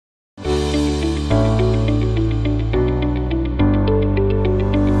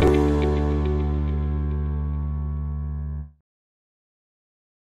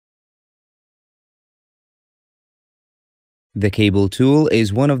The cable tool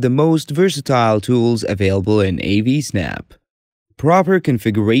is one of the most versatile tools available in AVSnap. Proper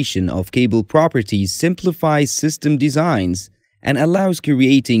configuration of cable properties simplifies system designs and allows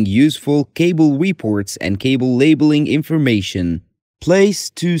creating useful cable reports and cable labeling information. Place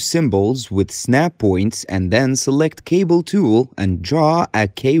two symbols with snap points and then select Cable tool and draw a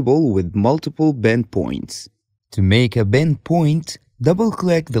cable with multiple bend points. To make a bend point,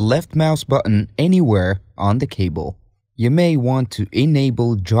 double-click the left mouse button anywhere on the cable. You may want to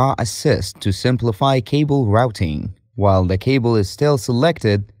enable Draw Assist to simplify cable routing. While the cable is still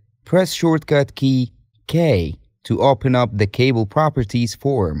selected, press shortcut key K to open up the Cable Properties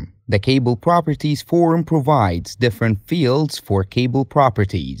form. The Cable Properties form provides different fields for cable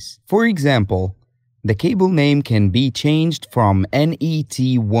properties. For example, the cable name can be changed from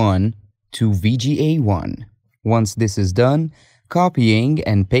NET1 to VGA1. Once this is done, copying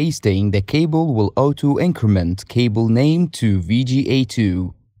and pasting the cable will auto-increment cable name to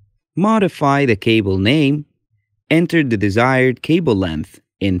VGA2. Modify the cable name. Enter the desired cable length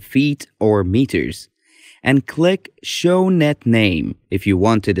in feet or meters, and click Show Net Name if you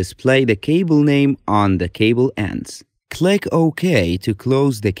want to display the cable name on the cable ends. Click OK to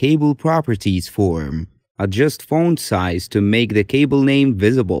close the Cable Properties form. Adjust font size to make the cable name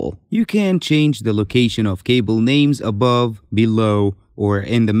visible. You can change the location of cable names above, below, or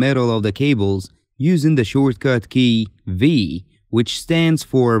in the middle of the cables using the shortcut key V, which stands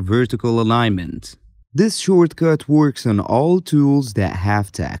for vertical alignment. This shortcut works on all tools that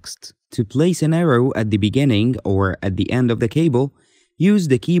have text. To place an arrow at the beginning or at the end of the cable, use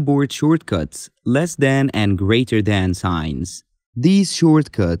the keyboard shortcuts less than and greater than signs. These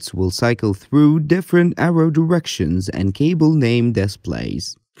shortcuts will cycle through different arrow directions and cable name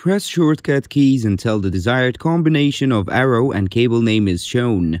displays. Press shortcut keys until the desired combination of arrow and cable name is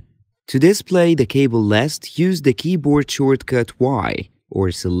shown. To display the cable list, use the keyboard shortcut Y,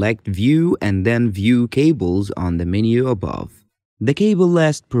 or select View and then View Cables on the menu above. The cable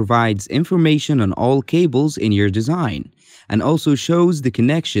list provides information on all cables in your design and also shows the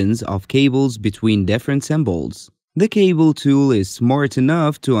connections of cables between different symbols. The Cable tool is smart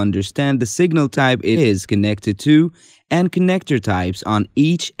enough to understand the signal type it is connected to and connector types on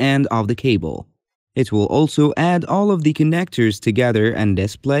each end of the cable. It will also add all of the connectors together and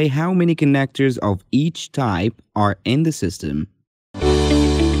display how many connectors of each type are in the system.